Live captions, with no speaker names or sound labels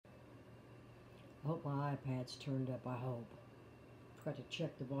I hope my iPad's turned up, I hope. Forgot to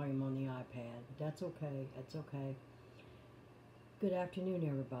check the volume on the iPad, but that's okay, that's okay. Good afternoon,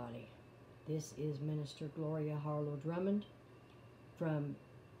 everybody. This is Minister Gloria Harlow Drummond from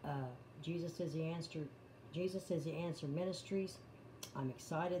Jesus is the Answer. Jesus is the Answer Ministries. I'm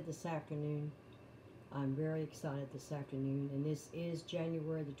excited this afternoon. I'm very excited this afternoon, and this is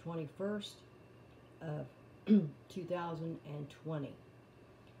January the 21st of 2020.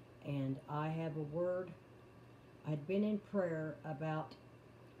 And I have a word. I'd been in prayer about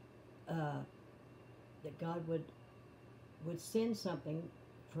that God would send something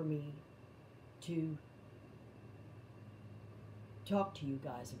for me to talk to you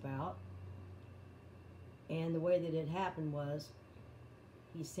guys about. And the way that it happened was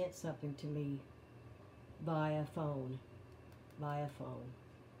he sent something to me via phone. Via phone.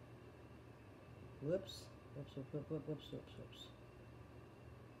 Whoops. Whoops.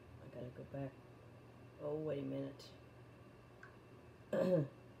 I gotta go back. Oh, wait a minute.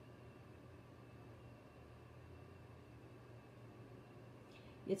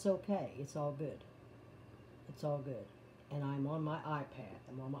 It's okay. It's all good. It's all good. And I'm on my iPad.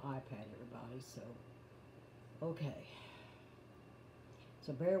 Everybody. So, okay.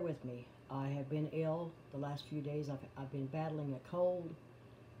 So bear with me. I have been ill the last few days. I've been battling a cold.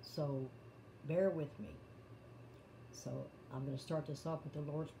 So bear with me. So I'm going to start this off with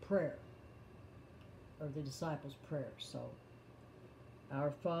the Lord's Prayer, or the disciples' prayer. So,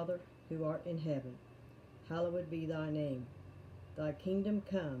 Our Father, who art in heaven, hallowed be thy name. Thy kingdom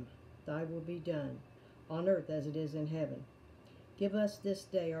come, thy will be done, on earth as it is in heaven. Give us this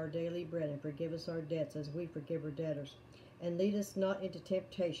day our daily bread, and forgive us our debts as we forgive our debtors. And lead us not into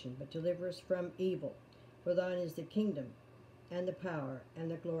temptation, but deliver us from evil. For thine is the kingdom, and the power, and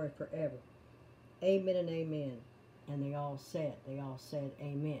the glory forever. Amen and amen. And they all said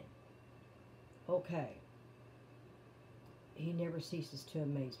amen. Okay. He never ceases to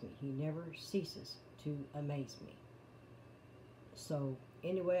amaze me. He never ceases to amaze me. So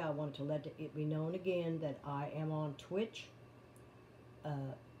anyway, I wanted to let it be known again that I am on Twitch,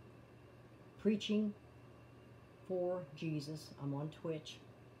 preaching for Jesus. I'm on Twitch,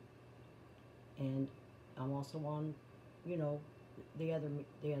 and I'm also on, the other.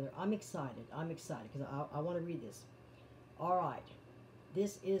 I'm excited because I want to read this. All right,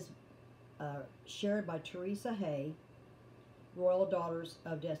 this is shared by Teresa Hay, Royal Daughters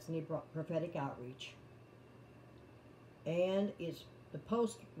of Destiny Prophetic Outreach. And the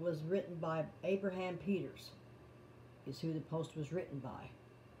post was written by Abraham Peters, is who the post was written by.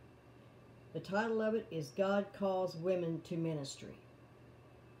 The title of it is God Calls Women to Ministry.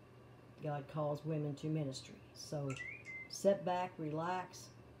 God Calls Women to Ministry. So sit back, relax,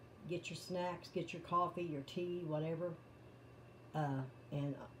 get your snacks, get your coffee, your tea, whatever.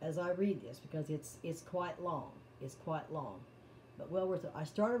 And as I read this, because it's quite long. It's quite long. But well worth it. I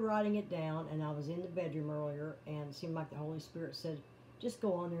started writing it down, and I was in the bedroom earlier, and it seemed like the Holy Spirit said, just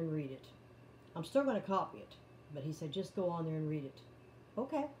go on there and read it. I'm still going to copy it, but he said, just go on there and read it.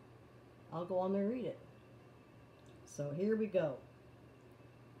 Okay, I'll go on there and read it. So here we go.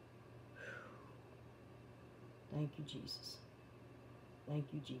 Thank you, Jesus. Thank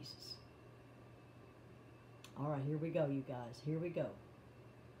you, Jesus. All right, here we go, you guys. Here we go.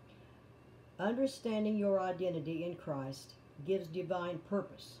 Understanding your identity in Christ gives divine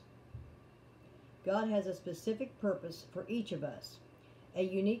purpose. God has a specific purpose for each of us, a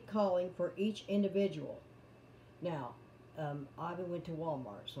unique calling for each individual. Now, Ivan went to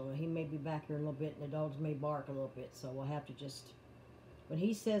Walmart, so he may be back here in a little bit, and the dogs may bark a little bit, so we'll have to just, when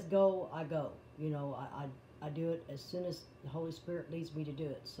he says go, I go. I do it as soon as the Holy Spirit leads me to do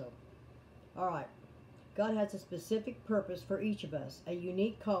it. So, all right. God has a specific purpose for each of us, a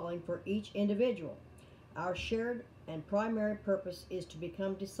unique calling for each individual. Our shared and primary purpose is to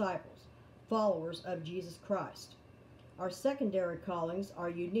become disciples, followers of Jesus Christ. Our secondary callings are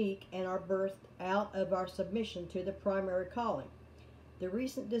unique and are birthed out of our submission to the primary calling. The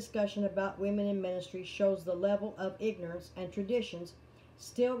recent discussion about women in ministry shows the level of ignorance and traditions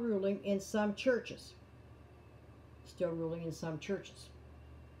still ruling in some churches.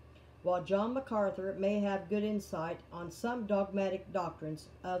 While John MacArthur may have good insight on some dogmatic doctrines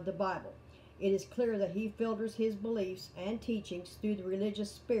of the Bible, it is clear that he filters his beliefs and teachings through the religious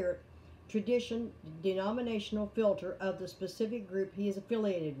spirit, tradition, denominational filter of the specific group he is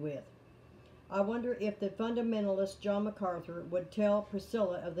affiliated with. I wonder if the fundamentalist John MacArthur would tell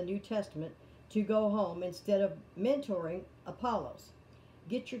Priscilla of the New Testament to go home instead of mentoring Apollos.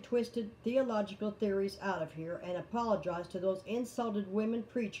 Get your twisted theological theories out of here and apologize to those insulted women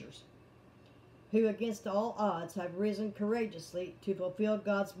preachers. who against all odds have risen courageously to fulfill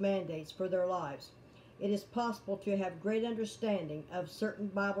God's mandates for their lives. It is possible to have great understanding of certain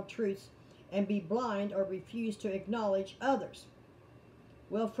Bible truths and be blind or refuse to acknowledge others.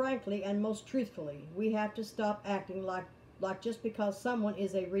 Well, frankly and most truthfully, we have to stop acting like just because someone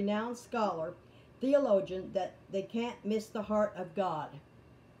is a renowned scholar, theologian, that they can't miss the heart of God.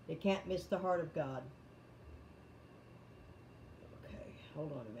 They can't miss the heart of God. Okay,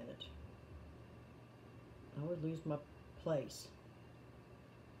 hold on a minute. I would lose my place.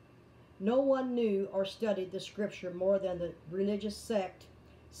 No one knew or studied the scripture more than the religious sect,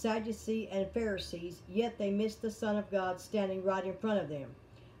 Sadducees and Pharisees, yet they missed the Son of God standing right in front of them.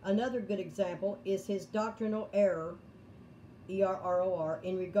 Another good example is his doctrinal error, E-R-R-O-R,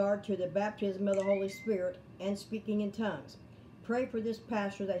 in regard to the baptism of the Holy Spirit and speaking in tongues. Pray for this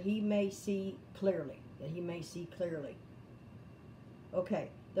pastor that he may see clearly. Okay,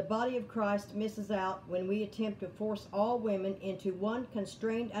 the body of Christ misses out when we attempt to force all women into one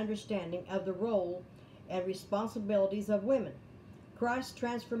constrained understanding of the role and responsibilities of women. Christ's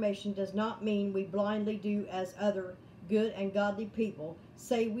transformation does not mean we blindly do as other good and godly people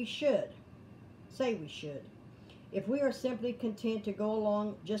say we should. If we are simply content to go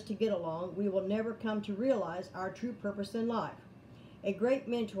along just to get along, we will never come to realize our true purpose in life. A great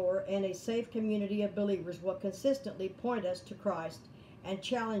mentor and a safe community of believers will consistently point us to Christ and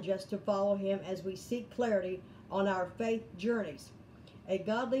challenge us to follow him as we seek clarity on our faith journeys. A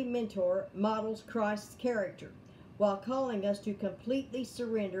godly mentor models Christ's character while calling us to completely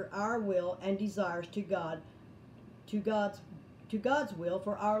surrender our will and desires to God's will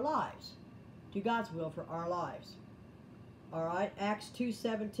for our lives. All right, Acts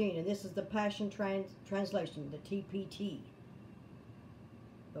 2:17, and this is the Passion Translation, the TPT.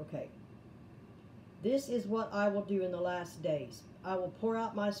 Okay. This is what I will do in the last days. I will pour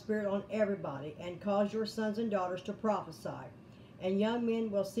out my Spirit on everybody and cause your sons and daughters to prophesy. And young men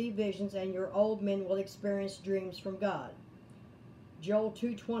will see visions, and your old men will experience dreams from God. Joel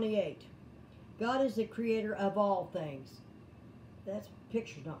 2:28. God is the creator of all things. That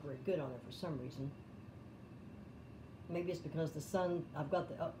picture's not very good on it for some reason. Maybe it's because the sun, I've got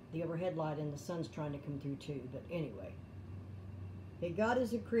the overhead light and the sun's trying to come through too, but anyway. God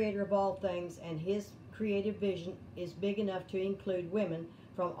is the creator of all things, and his creative vision is big enough to include women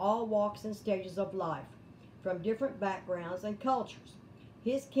from all walks and stages of life, from different backgrounds and cultures.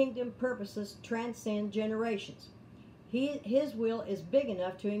 His kingdom purposes transcend generations. His will is big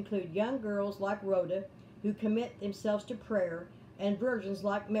enough to include young girls like Rhoda, who commit themselves to prayer, and virgins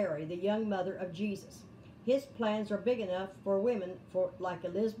like Mary, the young mother of Jesus. His plans are big enough for women like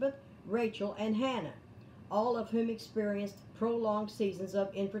Elizabeth, Rachel, and Hannah, all of whom experienced prolonged seasons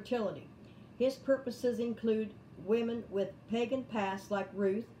of infertility. His purposes include women with pagan pasts like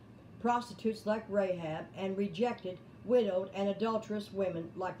Ruth, prostitutes like Rahab, and rejected, widowed, and adulterous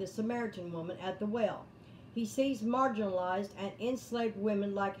women like the Samaritan woman at the well. He sees marginalized and enslaved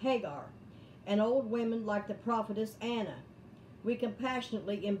women like Hagar, and old women like the prophetess Anna. We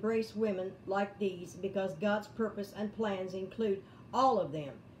compassionately embrace women like these because God's purpose and plans include all of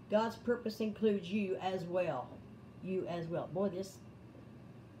them. God's purpose includes you as well. You as well. Boy, this...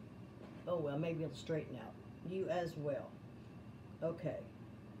 Oh, well, maybe it'll straighten out. You as well. Okay.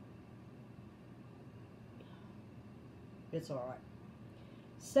 It's all right.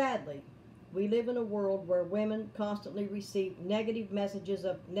 Sadly, we live in a world where women constantly receive negative messages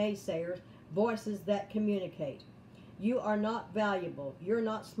of naysayers, voices that communicate. You are not valuable. You're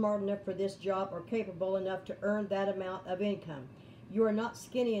not smart enough for this job or capable enough to earn that amount of income. You are not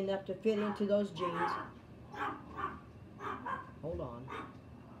skinny enough to fit into those jeans. Hold on.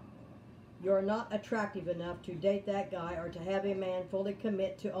 You are not attractive enough to date that guy or to have a man fully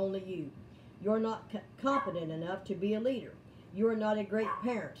commit to only you. You're not competent enough to be a leader. You are not a great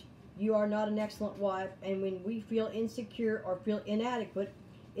parent. You are not an excellent wife. And when we feel insecure or feel inadequate,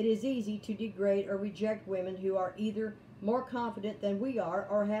 it is easy to degrade or reject women who are either more confident than we are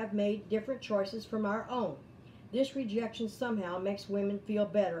or have made different choices from our own. This rejection somehow makes women feel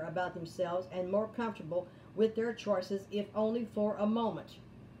better about themselves and more comfortable with their choices, if only for a moment.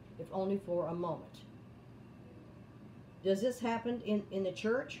 If only for a moment. Does this happen in the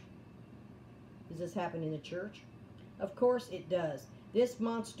church? Does this happen in the church? Of course it does. This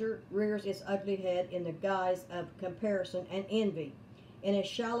monster rears its ugly head in the guise of comparison and envy. In a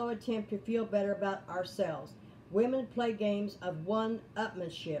shallow attempt to feel better about ourselves, women play games of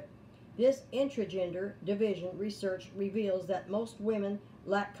one-upmanship. This intragender division research reveals that most women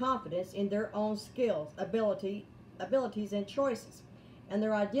lack confidence in their own skills, abilities, and choices, and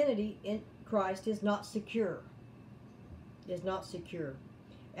their identity in Christ is not secure.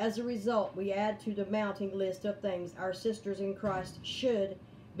 As a result, we add to the mounting list of things our sisters in Christ should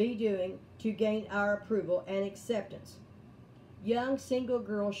be doing to gain our approval and acceptance. Young single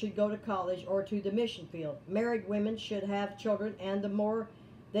girls should go to college or to the mission field. Married women should have children, and the more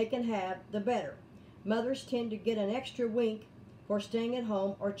they can have, the better. Mothers tend to get an extra wink for staying at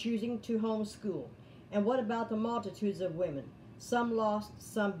home or choosing to homeschool. And what about the multitudes of women? Some lost,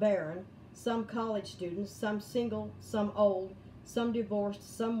 some barren, some college students, some single, some old, some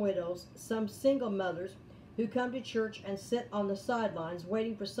divorced, some widows, some single mothers who come to church and sit on the sidelines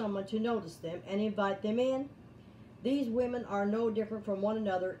waiting for someone to notice them and invite them in. These women are no different from one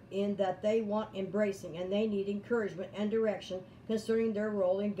another in that they want embracing and they need encouragement and direction concerning their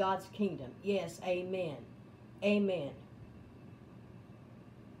role in God's kingdom. Yes, amen. Amen.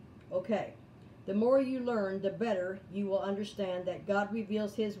 Okay. The more you learn, the better you will understand that God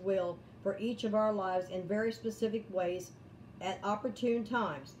reveals His will for each of our lives in very specific ways at opportune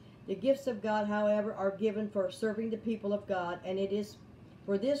times. The gifts of God, however, are given for serving the people of God, and it is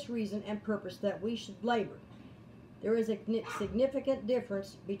for this reason and purpose that we should labor. There is a significant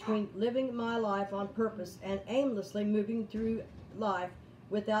difference between living my life on purpose and aimlessly moving through life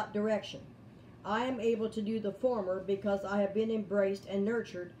without direction. I am able to do the former because I have been embraced and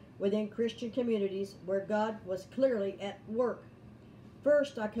nurtured within Christian communities where God was clearly at work.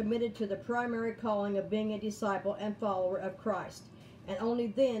 First, I committed to the primary calling of being a disciple and follower of Christ, and only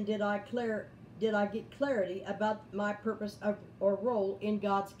then did I get clarity about my purpose or role in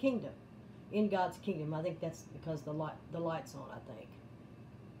God's kingdom. In God's kingdom. I think that's because the light's on, I think.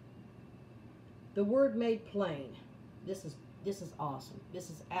 The word made plain. This is awesome. This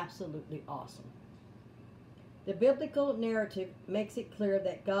is absolutely awesome. The biblical narrative makes it clear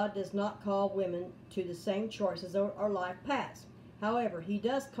that God does not call women to the same choices or life paths. However, He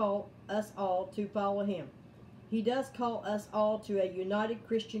does call us all to follow Him. He does call us all to a united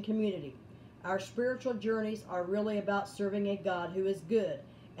Christian community. Our spiritual journeys are really about serving a God who is good,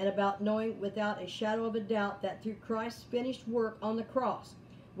 and about knowing without a shadow of a doubt that through Christ's finished work on the cross,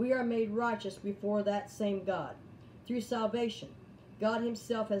 we are made righteous before that same God. Through salvation, God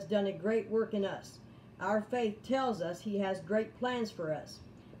Himself has done a great work in us. Our faith tells us He has great plans for us.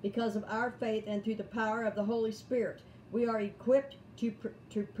 Because of our faith and through the power of the Holy Spirit, we are equipped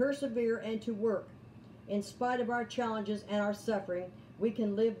to persevere and to work. In spite of our challenges and our suffering, we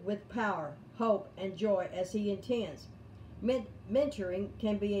can live with power, hope, and joy as He intends. Mentoring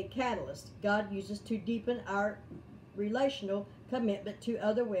can be a catalyst God uses to deepen our relational commitment to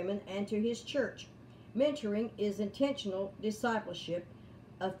other women and to His church. Mentoring is intentional discipleship,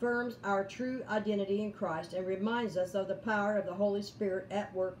 affirms our true identity in Christ, and reminds us of the power of the Holy Spirit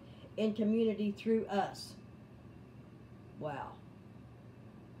at work in community through us. Wow.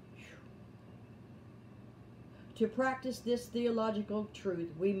 To practice this theological truth,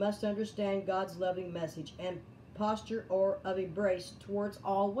 we must understand God's loving message and posture or of embrace towards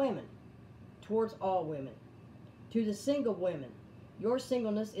all women. Towards all women. To the single women, your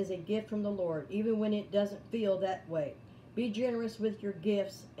singleness is a gift from the Lord, even when it doesn't feel that way. Be generous with your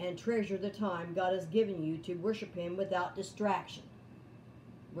gifts and treasure the time God has given you to worship Him without distraction.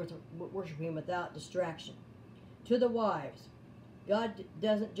 Worship Him without distraction. To the wives, God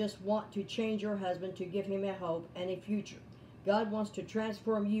doesn't just want to change your husband to give him a hope and a future. God wants to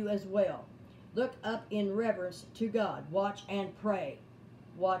transform you as well. Look up in reverence to God. Watch and pray.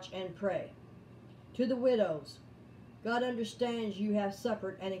 Watch and pray. To the widows, God understands you have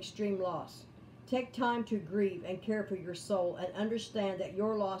suffered an extreme loss. Take time to grieve and care for your soul and understand that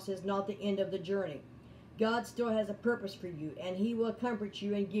your loss is not the end of the journey. God still has a purpose for you, and He will comfort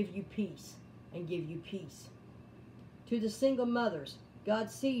you and give you peace. And give you peace. To the single mothers,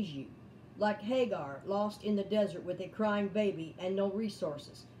 God sees you. Like Hagar, lost in the desert with a crying baby and no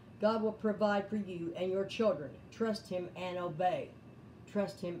resources. God will provide for you and your children. Trust Him and obey.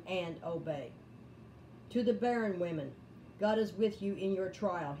 Trust Him and obey. To the barren women, God is with you in your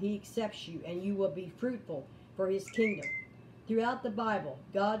trial. He accepts you, and you will be fruitful for His kingdom. Throughout the Bible,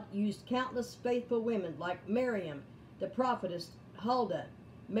 God used countless faithful women like Miriam, the prophetess, Huldah,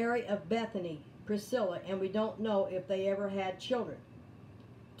 Mary of Bethany, Priscilla, and we don't know if they ever had children.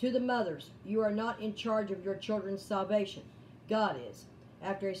 To the mothers, you are not in charge of your children's salvation. God is.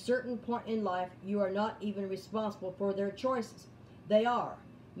 After a certain point in life, you are not even responsible for their choices. They are.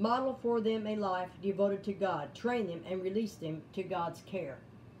 Model for them a life devoted to God. Train them and release them to God's care.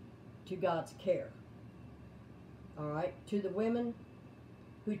 To God's care. All right. To the women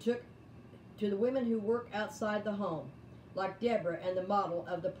who work outside the home, like Deborah and the model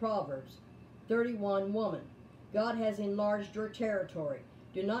of the Proverbs 31 woman. God has enlarged your territory.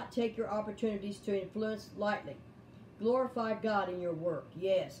 Do not take your opportunities to influence lightly. Glorify God in your work.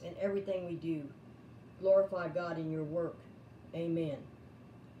 Yes, in everything we do. Glorify God in your work. Amen.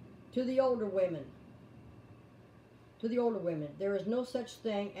 To the older women. To the older women, there is no such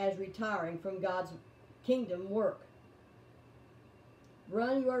thing as retiring from God's kingdom work.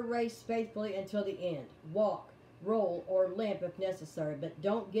 Run your race faithfully until the end. Walk, roll, or limp if necessary, but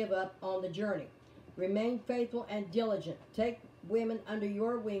don't give up on the journey. Remain faithful and diligent. Take women under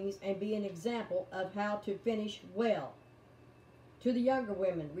your wings and be an example of how to finish well. To the younger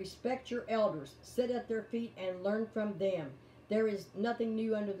women, respect your elders. Sit at their feet and learn from them. There is nothing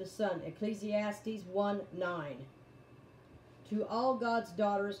new under the sun. Ecclesiastes 1:9. To all God's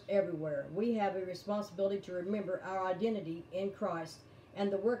daughters everywhere, we have a responsibility to remember our identity in Christ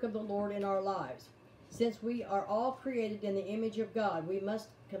and the work of the Lord in our lives. Since we are all created in the image of God, we must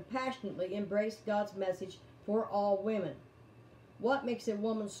compassionately embrace God's message for all women. What makes a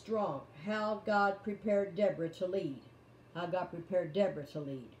woman strong? How God prepared Deborah to lead. How God prepared Deborah to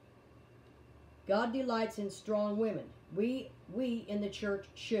lead. God delights in strong women. We in the church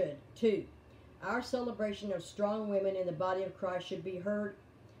should, too. Our celebration of strong women in the body of Christ should be heard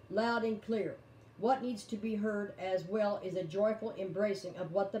loud and clear. What needs to be heard as well is a joyful embracing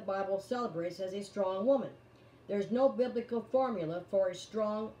of what the Bible celebrates as a strong woman. There's no biblical formula for a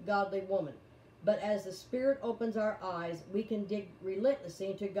strong, godly woman. But as the Spirit opens our eyes, we can dig relentlessly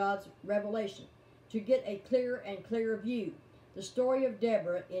into God's revelation to get a clearer and clearer view. The story of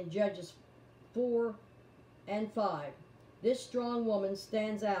Deborah in Judges 4 and 5. This strong woman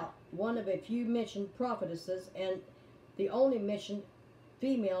stands out, one of a few mentioned prophetesses and the only mentioned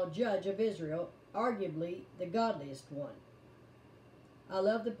female judge of Israel, arguably the godliest one. I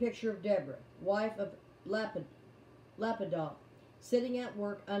love the picture of Deborah, wife of Lapidoth, sitting at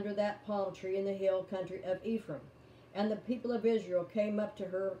work under that palm tree in the hill country of Ephraim, and the people of Israel came up to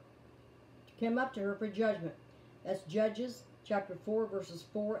her for judgment. That's Judges chapter 4, verses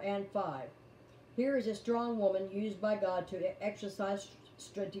 4 and 5. Here is a strong woman used by God to exercise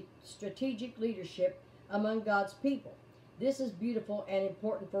strategic leadership among God's people. This is beautiful and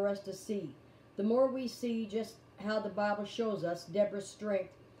important for us to see. The more we see just how the Bible shows us Deborah's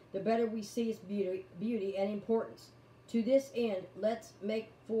strength, the better we see its beauty and importance. To this end, let's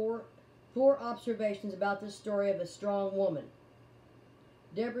make four observations about this story of a strong woman.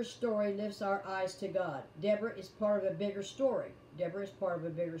 Deborah's story lifts our eyes to God. Deborah is part of a bigger story. Deborah is part of a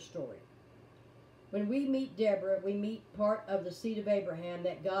bigger story. When we meet Deborah, we meet part of the seed of Abraham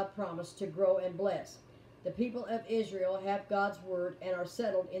that God promised to grow and bless. The people of Israel have God's word and are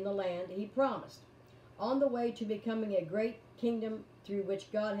settled in the land he promised, on the way to becoming a great kingdom through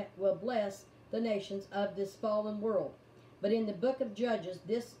which God will bless the nations of this fallen world. But in the book of Judges,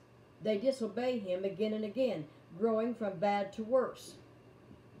 they disobey him again and again, growing from bad to worse.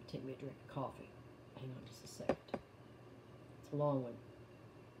 Take me a drink of coffee. Hang on just a second. It's a long one.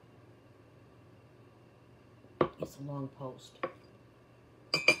 It's a long post,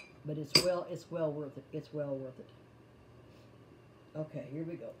 but it's well worth it. It's well worth it. Okay, here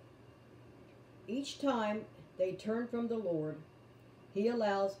we go. Each time they turn from the Lord, he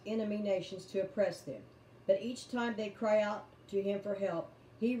allows enemy nations to oppress them. But each time they cry out to him for help,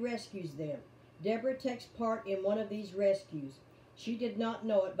 he rescues them. Deborah takes part in one of these rescues. She did not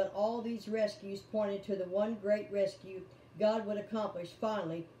know it, but all these rescues pointed to the one great rescue God would accomplish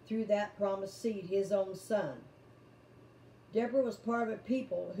finally through that promised seed, his own son. Deborah was part of a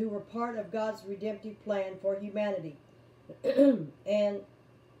people who were part of God's redemptive plan for humanity, and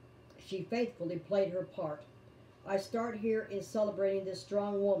she faithfully played her part. I start here in celebrating this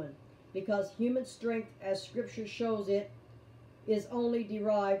strong woman, because human strength, as Scripture shows it, is only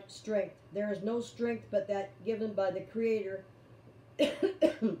derived strength. There is no strength but that given by the Creator,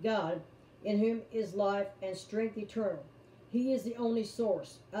 God, in whom is life and strength eternal. He is the only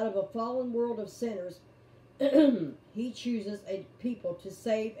source. Out of a fallen world of sinners, he chooses a people to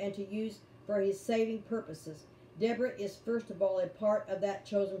save and to use for his saving purposes. Deborah is first of all a part of that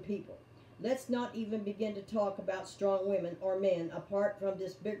chosen people. Let's not even begin to talk about strong women or men apart from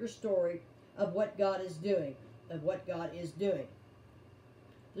this bigger story of what God is doing.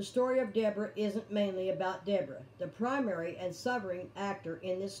 The story of Deborah isn't mainly about Deborah. The primary and sovereign actor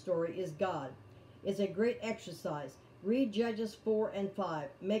in this story is God. It's a great exercise. Read Judges 4 and 5,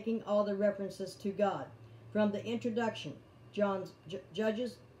 making all the references to God. From the introduction,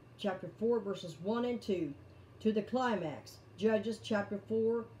 Judges chapter 4, verses 1 and 2, to the climax, Judges chapter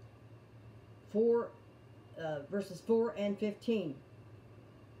 4, verses 4 and 15.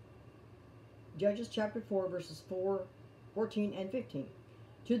 Judges chapter 4, verses 14 and 15.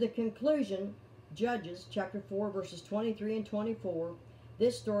 To the conclusion, Judges chapter 4, verses 23 and 24.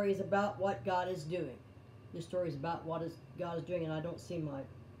 This story is about what God is doing. This story is about what God is doing, and I don't see my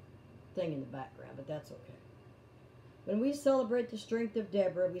thing in the background, but that's okay. When we celebrate the strength of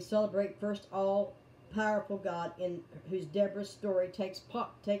Deborah, we celebrate first all-powerful God in whose Deborah's story takes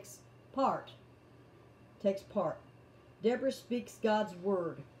part. Deborah speaks God's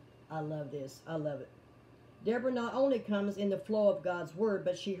word. I love this. I love it. Deborah not only comes in the flow of God's word,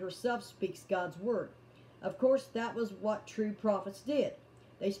 but she herself speaks God's word. Of course, that was what true prophets did.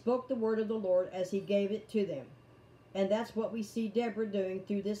 They spoke the word of the Lord as he gave it to them. And that's what we see Deborah doing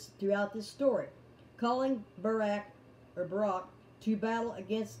throughout this story. Calling Barak to battle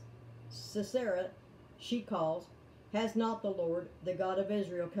against Sisera, she calls, "Has not the Lord, the God of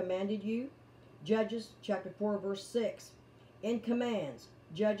Israel, commanded you?" Judges chapter 4, verse 6. In commands,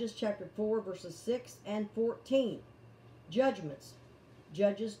 Judges chapter 4, verses 6 and 14. Judgments,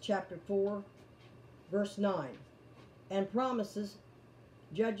 Judges chapter 4, verse 9. And promises,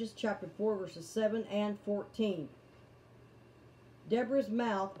 Judges chapter 4, verses 7 and 14. Deborah's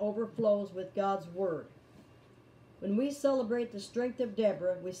mouth overflows with God's word. When we celebrate the strength of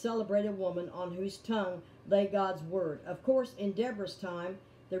Deborah, we celebrate a woman on whose tongue lay God's word. Of course, in Deborah's time,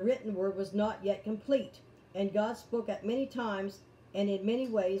 the written word was not yet complete, and God spoke at many times and in many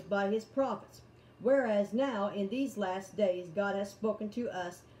ways by his prophets. Whereas now, in these last days, God has spoken to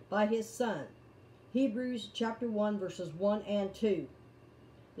us by his Son. Hebrews chapter 1, verses 1 and 2.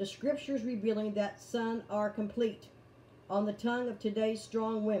 The scriptures revealing that Son are complete. On the tongue of today's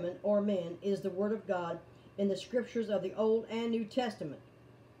strong women or men is the word of God in the scriptures of the Old and New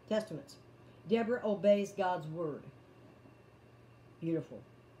Testaments. Deborah obeys God's word. Beautiful.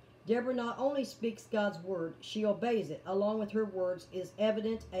 Deborah not only speaks God's word, she obeys it. Along with her words is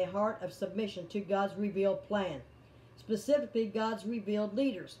evident a heart of submission to God's revealed plan, specifically God's revealed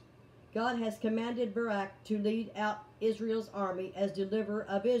leaders. God has commanded Barak to lead out Israel's army as deliverer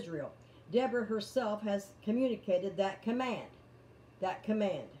of Israel. Deborah herself has communicated that command.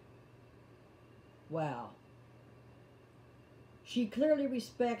 Wow. She clearly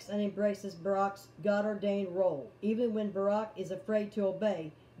respects and embraces Barak's God-ordained role. Even when Barak is afraid to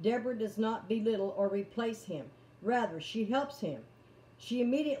obey, Deborah does not belittle or replace him. Rather, she helps him. She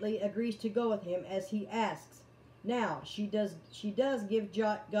immediately agrees to go with him as he asks. Now, she does give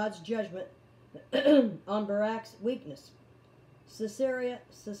God's judgment on Barak's weakness. Sisera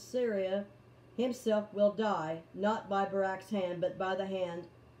himself will die, not by Barak's hand, but by the hand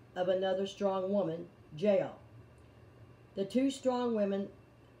of another strong woman, Jael. The two strong women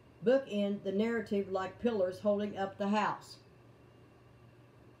bookend the narrative like pillars holding up the house.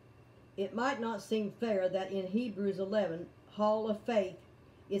 It might not seem fair that in Hebrews 11, Hall of Faith,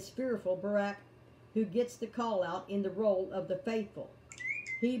 it's fearful Barak who gets the call out in the role of the faithful.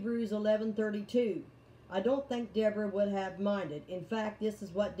 Hebrews 11:32. I don't think Deborah would have minded. In fact, this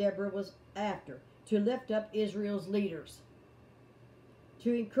is what Deborah was after, to lift up Israel's leaders,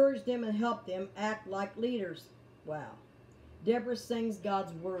 to encourage them and help them act like leaders. Wow. Deborah sings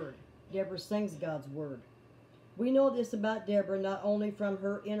God's word. Deborah sings God's word. We know this about Deborah not only from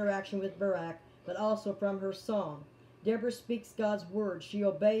her interaction with Barak, but also from her song. Deborah speaks God's word. She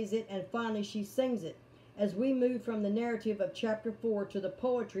obeys it, and finally she sings it. As we move from the narrative of chapter 4 to the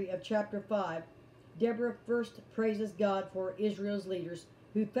poetry of chapter 5, Deborah first praises God for Israel's leaders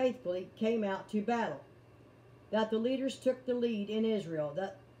who faithfully came out to battle. That the leaders took the lead in Israel,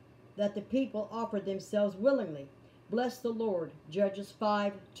 that the people offered themselves willingly. Bless the Lord, Judges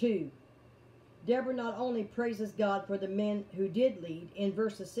 5:2. Deborah not only praises God for the men who did lead in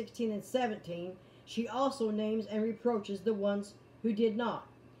verses 16 and 17, she also names and reproaches the ones who did not.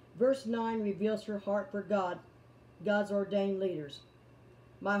 Verse 9 reveals her heart for God's ordained leaders.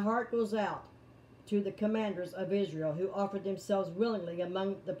 My heart goes out to the commanders of Israel who offered themselves willingly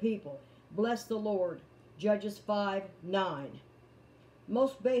among the people. Bless the Lord, Judges 5:9.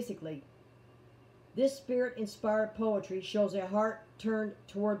 Most basically, this spirit-inspired poetry shows a heart turned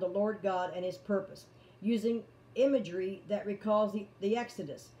toward the Lord God and his purpose, using imagery that recalls the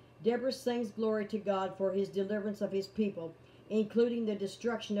Exodus. Deborah sings glory to God for his deliverance of his people, including the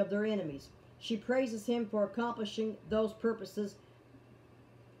destruction of their enemies. She praises him for accomplishing those purposes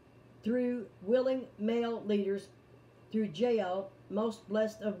through willing male leaders, through Jael, most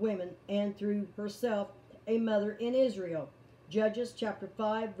blessed of women, and through herself, a mother in Israel. Judges chapter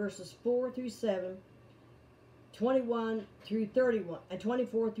 5, verses 4 through 7, 21 through 31, and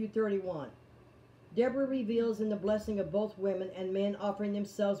 24 through 31. Deborah reveals in the blessing of both women and men offering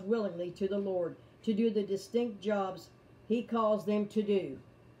themselves willingly to the Lord to do the distinct jobs he calls them to do.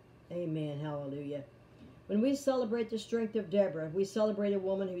 Amen. Hallelujah. When we celebrate the strength of Deborah, we celebrate a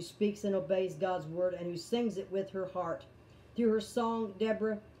woman who speaks and obeys God's word and who sings it with her heart. Through her song,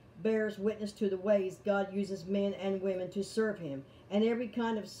 Deborah bears witness to the ways God uses men and women to serve him, and every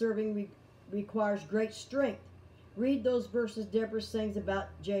kind of serving requires great strength. Read those verses Deborah sings about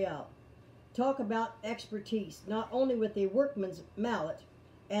Jael. Talk about expertise, not only with a workman's mallet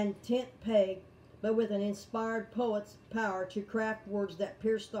and tent peg, but with an inspired poet's power to craft words that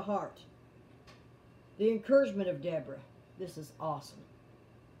pierce the heart. The encouragement of Deborah. This is awesome.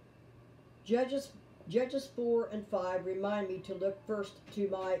 Judges 4 and 5 remind me to look first to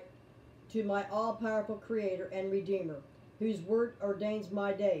my all-powerful Creator and Redeemer, whose word ordains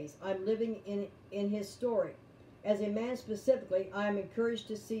my days. I'm living in his story. As a man specifically, I am encouraged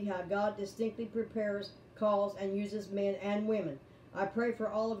to see how God distinctly prepares, calls, and uses men and women. I pray for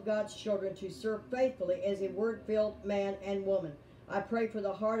all of God's children to serve faithfully as a word-filled man and woman. I pray for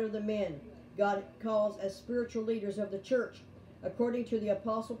the heart of the men God calls as spiritual leaders of the church. According to the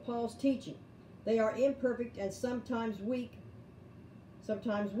Apostle Paul's teaching, they are imperfect and sometimes weak.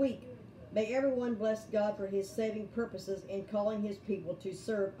 May everyone bless God for his saving purposes in calling his people to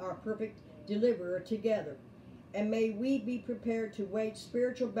serve our perfect deliverer together. And may we be prepared to wage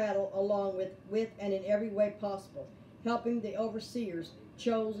spiritual battle along with and in every way possible, helping the overseers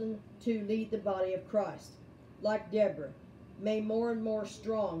chosen to lead the body of Christ. Like Deborah, may more and more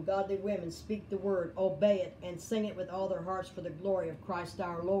strong, godly women speak the word, obey it, and sing it with all their hearts for the glory of Christ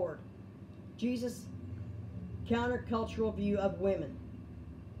our Lord. Jesus' countercultural view of women.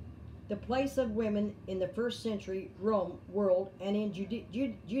 The place of women in the first century Rome world and in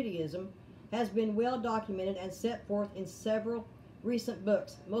Judaism has been well documented and set forth in several recent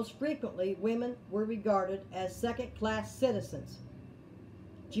books. Most frequently, women were regarded as second-class citizens.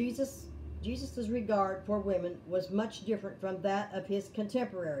 Jesus' regard for women was much different from that of his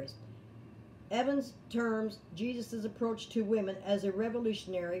contemporaries. Evans terms Jesus' approach to women as a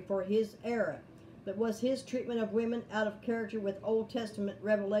revolutionary for his era, but was his treatment of women out of character with Old Testament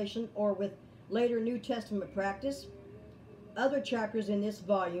revelation or with later New Testament practice? Other chapters in this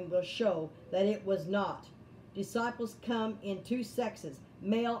volume will show that it was not. Disciples come in two sexes,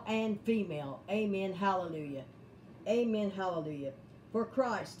 male and female. Amen, hallelujah. Amen, hallelujah. For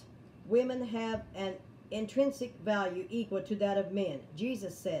Christ, women have an intrinsic value equal to that of men.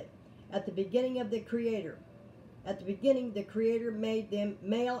 Jesus said, at the beginning, the Creator made them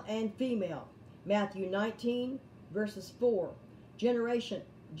male and female. Matthew 19, verses 4.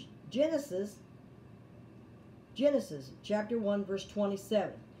 Genesis chapter 1, verse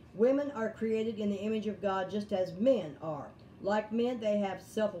 27. Women are created in the image of God just as men are. Like men, they have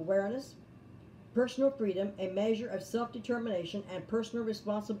self-awareness, personal freedom, a measure of self-determination, and personal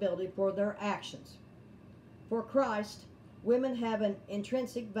responsibility for their actions. For Christ, women have an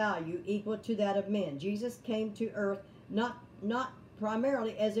intrinsic value equal to that of men. Jesus came to earth not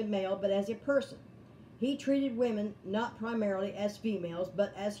primarily as a male, but as a person. He treated women not primarily as females,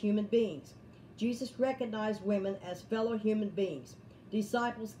 but as human beings. Jesus recognized women as fellow human beings.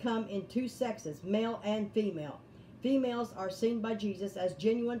 Disciples come in two sexes, male and female. Females are seen by Jesus as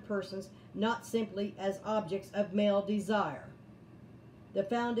genuine persons, not simply as objects of male desire. The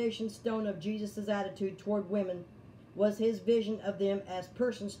foundation stone of Jesus' attitude toward women was his vision of them as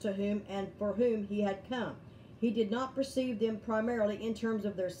persons to whom and for whom he had come. He did not perceive them primarily in terms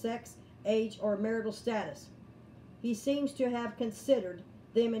of their sex, age, or marital status. He seems to have considered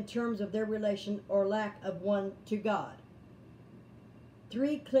them in terms of their relation or lack of one to God.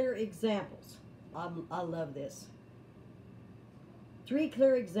 Three clear examples. I love this. Three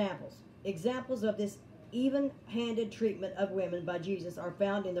clear examples. Examples of this even-handed treatment of women by Jesus are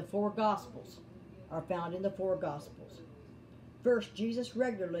found in the four Gospels. First, Jesus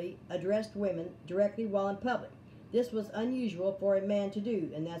regularly addressed women directly while in public. This was unusual for a man to do,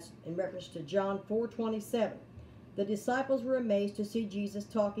 and that's in reference to John 4:27. The disciples were amazed to see Jesus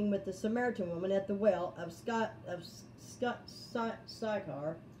talking with the Samaritan woman at the well of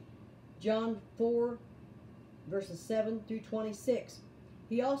Sychar. John 4, verses 7 through 26.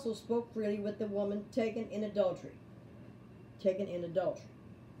 He also spoke freely with the woman taken in adultery.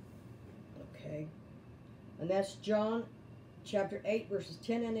 Okay. And that's John chapter 8, verses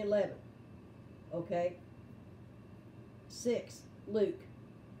 10 and 11. Okay. 6. Luke,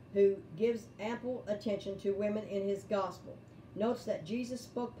 who gives ample attention to women in his gospel, notes that Jesus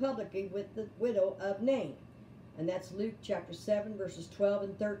spoke publicly with the widow of Nain. And that's Luke chapter 7, verses 12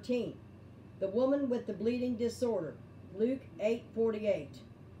 and 13. The woman with the bleeding disorder, Luke 8:48.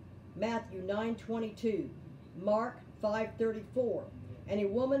 Matthew 9:22. Mark 5:34. And a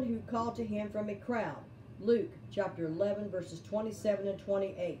woman who called to him from a crowd, Luke chapter 11, verses 27 and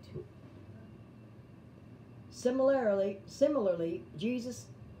 28. Similarly, Jesus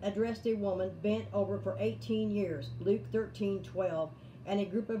addressed a woman bent over for 18 years, Luke 13:12, and a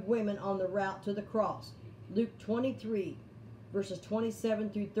group of women on the route to the cross. Luke 23, verses 27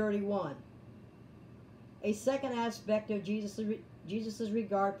 through 31. A second aspect of Jesus'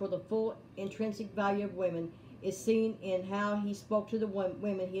 regard for the full intrinsic value of women is seen in how he spoke to the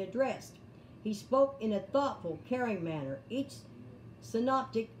women he addressed. He spoke in a thoughtful, caring manner. Each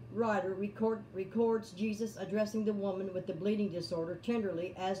synoptic writer records Jesus addressing the woman with the bleeding disorder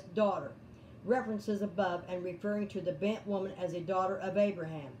tenderly as daughter, references above and referring to the bent woman as a daughter of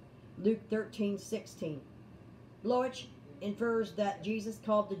Abraham. Luke 13:16. Bloich infers that Jesus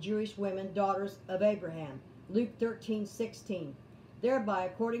called the Jewish women daughters of Abraham. Luke 13:16. Thereby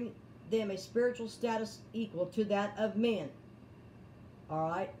according them a spiritual status equal to that of men. All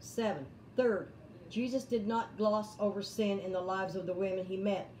right, 7. Third, Jesus did not gloss over sin in the lives of the women he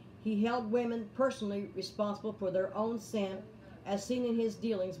met. He held women personally responsible for their own sin, as seen in his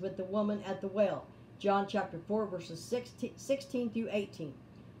dealings with the woman at the well. John chapter 4, verses 16 through 18.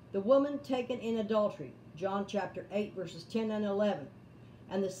 The woman taken in adultery. John chapter 8, verses 10 and 11.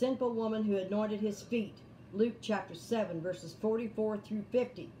 And the sinful woman who anointed his feet. Luke chapter 7, verses 44 through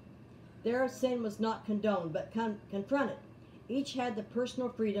 50. Their sin was not condoned, but confronted. Each had the personal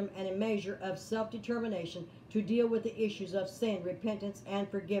freedom and a measure of self-determination to deal with the issues of sin, repentance, and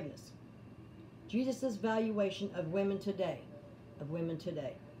forgiveness. Jesus' valuation of women today.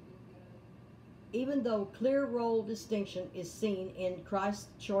 Even though clear role distinction is seen in Christ's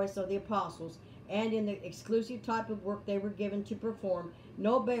choice of the apostles and in the exclusive type of work they were given to perform,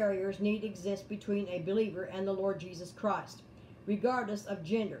 no barriers need exist between a believer and the Lord Jesus Christ, regardless of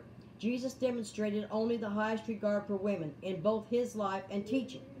gender. Jesus demonstrated only the highest regard for women in both his life and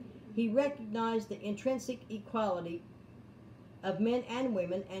teaching. He recognized the intrinsic equality of men and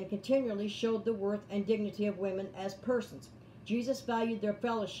women and continually showed the worth and dignity of women as persons. Jesus valued their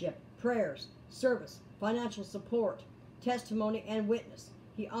fellowship, prayers, service, financial support, testimony, and witness.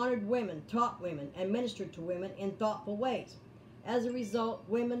 He honored women, taught women, and ministered to women in thoughtful ways. As a result,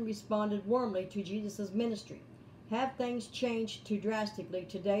 women responded warmly to Jesus' ministry. Have things changed too drastically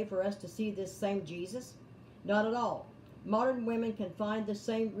today for us to see this same Jesus? Not at all. Modern women can find the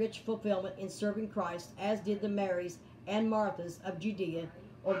same rich fulfillment in serving Christ as did the Marys and Marthas of Judea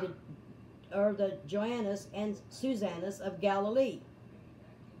or the Joannas and Susannas of Galilee.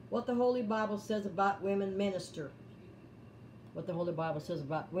 What the Holy Bible says about women minister. What the Holy Bible says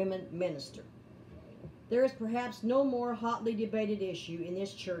about women minister. There is perhaps no more hotly debated issue in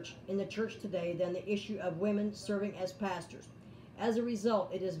the church today than the issue of women serving as pastors. As a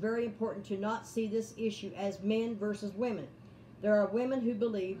result, it is very important to not see this issue as men versus women. There are women who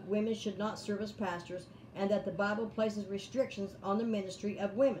believe women should not serve as pastors and that the Bible places restrictions on the ministry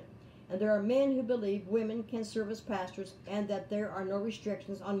of women. And there are men who believe women can serve as pastors and that there are no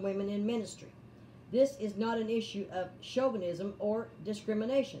restrictions on women in ministry. This is not an issue of chauvinism or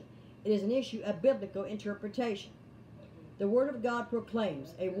discrimination. It is an issue of biblical interpretation. The Word of God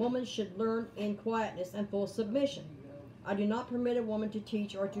proclaims a woman should learn in quietness and full submission. I do not permit a woman to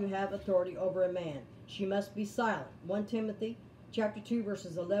teach or to have authority over a man. She must be silent. 1 Timothy chapter 2,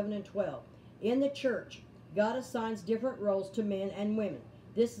 verses 11 and 12. In the church, God assigns different roles to men and women.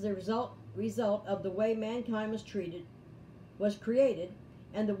 This is a result of the way mankind was created,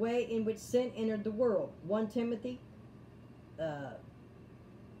 and the way in which sin entered the world. 1 Timothy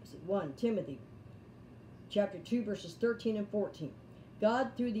chapter 2, verses 13 and 14.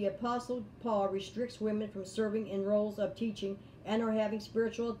 God, through the Apostle Paul, restricts women from serving in roles of teaching and or having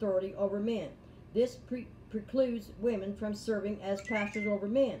spiritual authority over men. This precludes women from serving as pastors over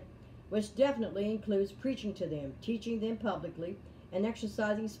men, which definitely includes preaching to them, teaching them publicly, and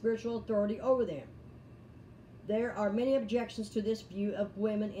exercising spiritual authority over them. There are many objections to this view of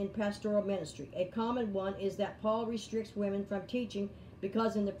women in pastoral ministry. A common one is that Paul restricts women from teaching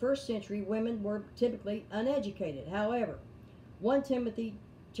because in the first century women were typically uneducated. However, 1 Timothy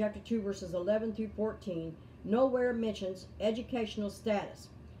chapter 2 verses 11 through 14 nowhere mentions educational status.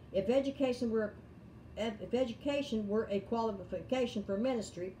 If education were a qualification for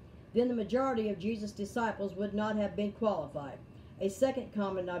ministry, then the majority of Jesus' disciples would not have been qualified. A second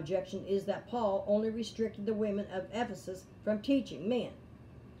common objection is that Paul only restricted the women of Ephesus from teaching men.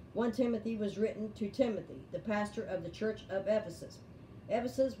 1 Timothy was written to Timothy, the pastor of the church of Ephesus.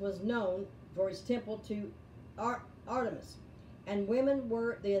 Ephesus was known for its temple to Artemis, and women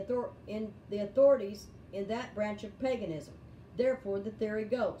were the authorities in that branch of paganism. Therefore, the theory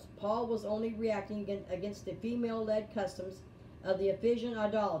goes, Paul was only reacting against the female-led customs of the Ephesian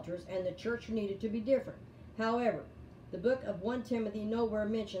idolaters, and the church needed to be different. However, the book of 1 Timothy nowhere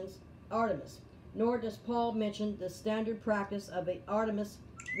mentions Artemis, nor does Paul mention the standard practice of the Artemis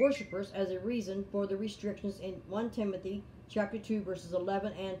worshippers as a reason for the restrictions in 1 Timothy chapter 2, verses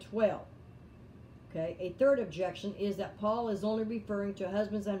 11 and 12. Okay, a third objection is that Paul is only referring to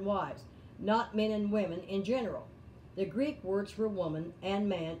husbands and wives, not men and women in general. The Greek words for woman and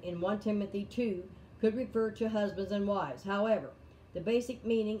man in 1 Timothy 2 could refer to husbands and wives. However, the basic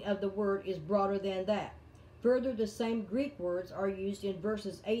meaning of the word is broader than that. Further, the same Greek words are used in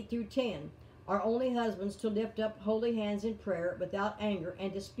verses 8 through 10, are only husbands to lift up holy hands in prayer without anger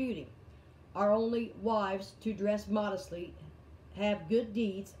and disputing, are only wives to dress modestly, have good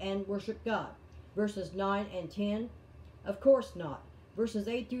deeds, and worship God. Verses 9 and 10, of course not. Verses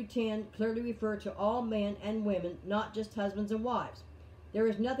 8 through 10 clearly refer to all men and women, not just husbands and wives. There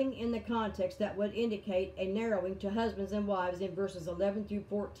is nothing in the context that would indicate a narrowing to husbands and wives in verses 11 through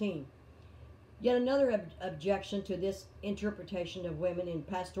 14. Yet another objection to this interpretation of women in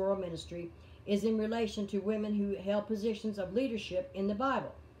pastoral ministry is in relation to women who held positions of leadership in the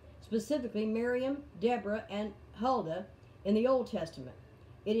Bible, specifically Miriam, Deborah, and Huldah in the Old Testament.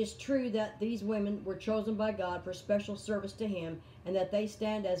 It is true that these women were chosen by God for special service to Him and that they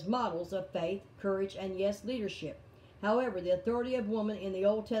stand as models of faith, courage, and yes, leadership. However, the authority of woman in the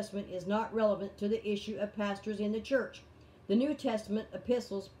Old Testament is not relevant to the issue of pastors in the church. The New Testament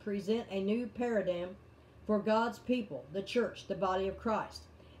epistles present a new paradigm for God's people, the church, the body of Christ.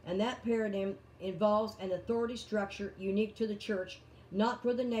 And that paradigm involves an authority structure unique to the church, not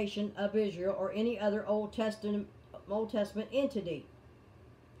for the nation of Israel or any other Old Testament entity.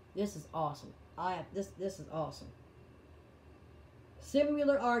 This is awesome. This is awesome.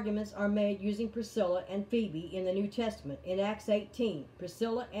 Similar arguments are made using Priscilla and Phoebe in the New Testament. In Acts 18,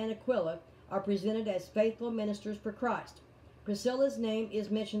 Priscilla and Aquila are presented as faithful ministers for Christ. Priscilla's name is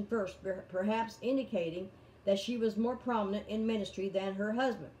mentioned first, perhaps indicating that she was more prominent in ministry than her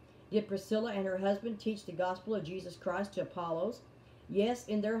husband. Did Priscilla and her husband teach the gospel of Jesus Christ to Apollos? Yes,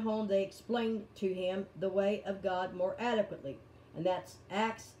 in their home they explained to him the way of God more adequately. And that's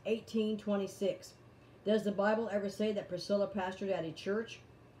Acts 18:26. Does the Bible ever say that Priscilla pastored at a church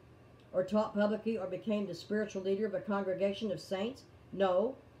or taught publicly or became the spiritual leader of a congregation of saints?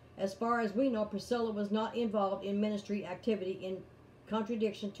 No. As far as we know, Priscilla was not involved in ministry activity, in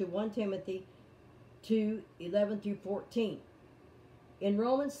contradiction to 1 Timothy 2:11 through 14. In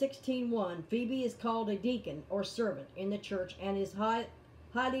Romans 16:1, Phoebe is called a deacon or servant in the church and is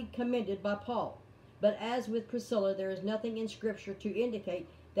highly commended by Paul. But as with Priscilla, there is nothing in Scripture to indicate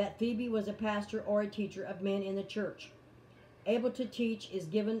that Phoebe was a pastor or a teacher of men in the church. Able to teach is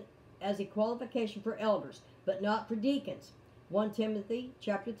given as a qualification for elders, but not for deacons. 1 Timothy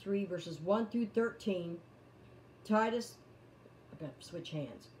chapter 3, verses 1 through 13. Titus, I've got to switch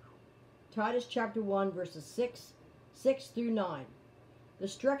hands. Titus chapter 1, verses 6 through 9. The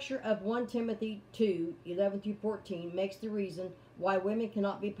structure of 1 Timothy 2:11 through 14 makes the reason why women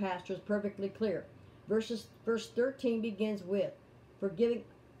cannot be pastors perfectly clear. Verse 13 begins with forgiving.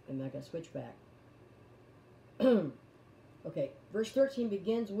 I'm not going to switch back. Okay, verse 13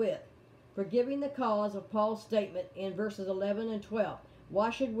 begins with forgiving the cause of Paul's statement in verses 11 and 12. Why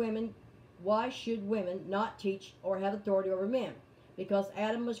should women not teach or have authority over men? Because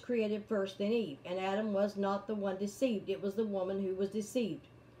Adam was created first, then Eve, and Adam was not the one deceived. It was the woman who was deceived.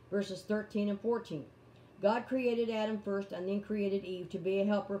 Verses 13 and 14. God created Adam first and then created Eve to be a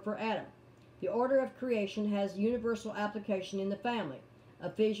helper for Adam. The order of creation has universal application in the family.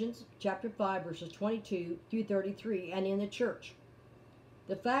 Ephesians chapter 5, verses 22 through 33, and in the church.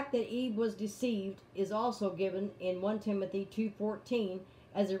 The fact that Eve was deceived is also given in 1 Timothy 2:14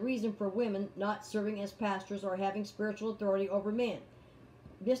 as a reason for women not serving as pastors or having spiritual authority over men.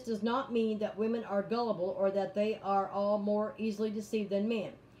 This does not mean that women are gullible or that they are all more easily deceived than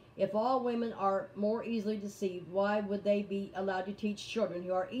men. If all women are more easily deceived, why would they be allowed to teach children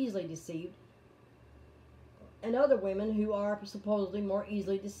who are easily deceived and other women who are supposedly more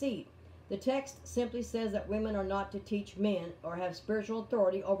easily deceived? The text simply says that women are not to teach men or have spiritual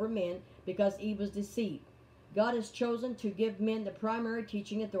authority over men because Eve was deceived. God has chosen to give men the primary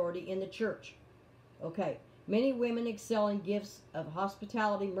teaching authority in the church. Okay, many women excel in gifts of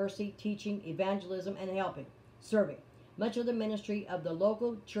hospitality, mercy, teaching, evangelism, and helping, serving. Much of the ministry of the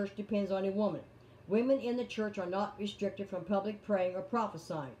local church depends on a woman. Women in the church are not restricted from public praying or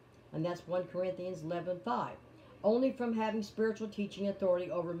prophesying, and that's 1 Corinthians 11:5. Only from having spiritual teaching authority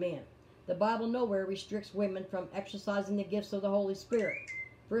over men. The Bible nowhere restricts women from exercising the gifts of the Holy Spirit.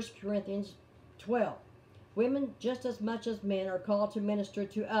 1 Corinthians 12. Women, just as much as men, are called to minister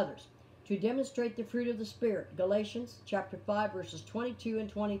to others, to demonstrate the fruit of the Spirit. Galatians chapter 5, verses 22 and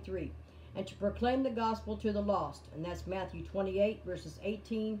 23. And to proclaim the gospel to the lost. And that's Matthew 28, verses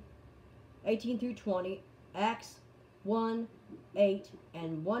 18 through 20, Acts 1:8,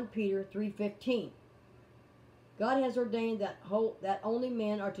 and 1 Peter 3:15. God has ordained that only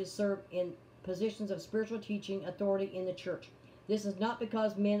men are to serve in positions of spiritual teaching authority in the church. This is not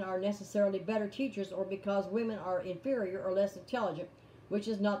because men are necessarily better teachers or because women are inferior or less intelligent, which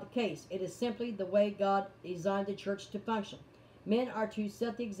is not the case. It is simply the way God designed the church to function. Men are to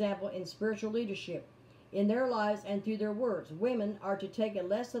set the example in spiritual leadership in their lives and through their words. Women are to take a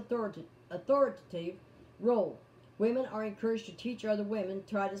less authoritative role. Women are encouraged to teach other women.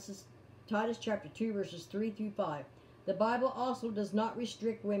 Titus chapter 2 verses 3 through 5. The Bible also does not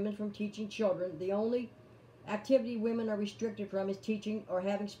restrict women from teaching children. The only activity women are restricted from is teaching or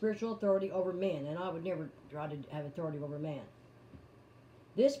having spiritual authority over men, and I would never try to have authority over man.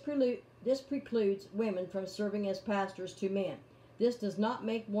 This precludes women from serving as pastors to men. This does not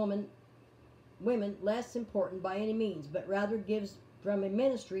make women less important by any means, but rather gives from a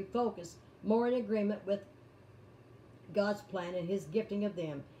ministry focus more in agreement with God's plan and his gifting of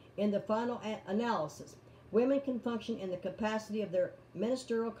them. In the final analysis, women can function in the capacity of their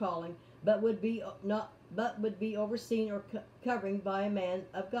ministerial calling, but would be overseen or covering by a man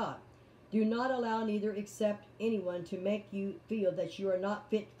of God. Do not allow neither accept anyone to make you feel that you are not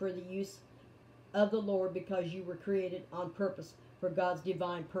fit for the use of the Lord because you were created on purpose for God's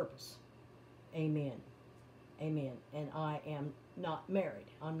divine purpose. Amen. Amen. And I am not married.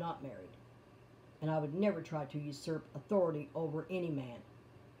 I'm not married. And I would never try to usurp authority over any man.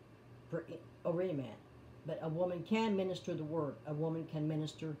 Over any man. But a woman can minister the word. A woman can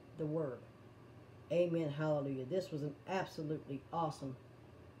minister the word. Amen. Hallelujah. This was an absolutely awesome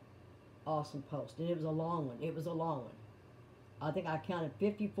post. And it was a long one. It was a long one. I think I counted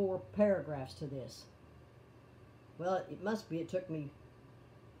 54 paragraphs to this. Well, it must be. It took me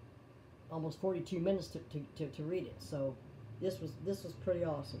almost 42 minutes to read it. So this was pretty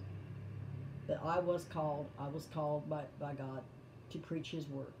awesome. But I was called by God to preach his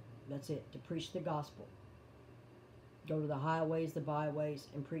word. That's it. To preach the gospel. Go to the highways, the byways,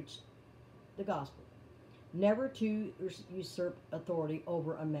 and preach the gospel. Never to usurp authority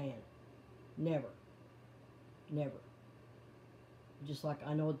over a man. Never. Never. Just like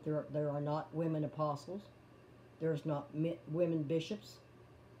I know that there are not women apostles. There's not women bishops.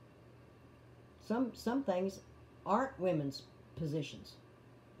 Some things aren't women's positions.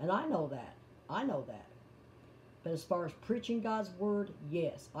 And I know that. I know that. But as far as preaching God's word,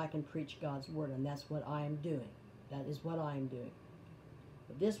 yes, I can preach God's word, and that's what I am doing. That is what I am doing.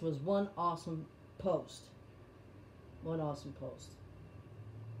 But this was one awesome post. One awesome post.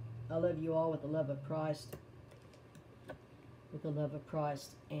 I love you all with the love of Christ. With the love of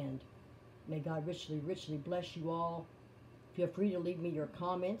Christ. And may God richly, richly bless you all. Feel free to leave me your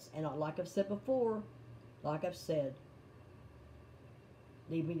comments. And like I've said before,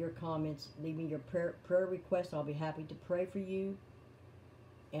 leave me your comments. Leave me your prayer requests. I'll be happy to pray for you.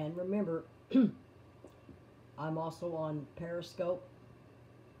 And remember, I'm also on Periscope,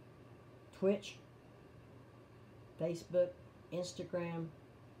 Twitch, Facebook, Instagram.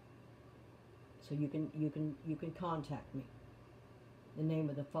 So you can contact me. In the name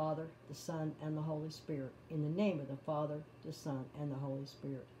of the Father, the Son, and the Holy Spirit. In the name of the Father, the Son, and the Holy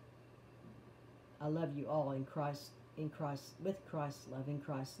Spirit. I love you all in Christ, with Christ's love, in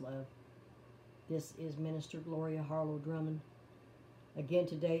Christ's love. This is Minister Gloria Harlow Drummond. Again,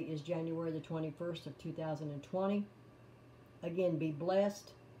 today is January the 21st of 2020. Again, be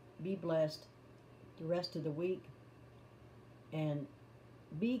blessed the rest of the week. And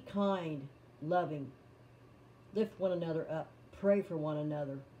be kind, loving. Lift one another up. Pray for one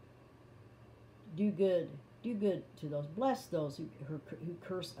another. Do good to those. Bless those who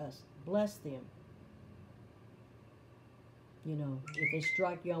curse us. Bless them. You know, if they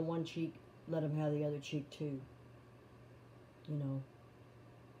strike you on one cheek, let them have the other cheek too. You know.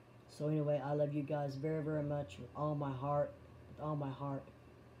 So anyway, I love you guys very, very much with all my heart. With all my heart.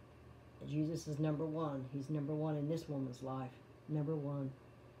 Jesus is number one. He's number one in this woman's life. Number one.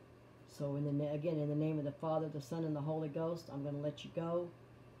 So again, in the name of the Father, the Son, and the Holy Ghost, I'm going to let you go.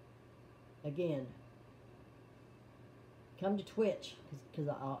 Again, come to Twitch, because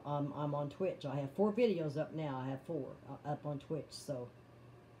I'm on Twitch. I have 4 videos up now. I have 4 up on Twitch. So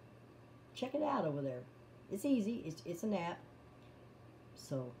check it out over there. It's easy. It's an app.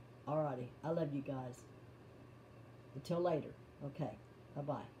 So, alrighty. I love you guys. Until later. Okay.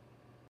 Bye-bye.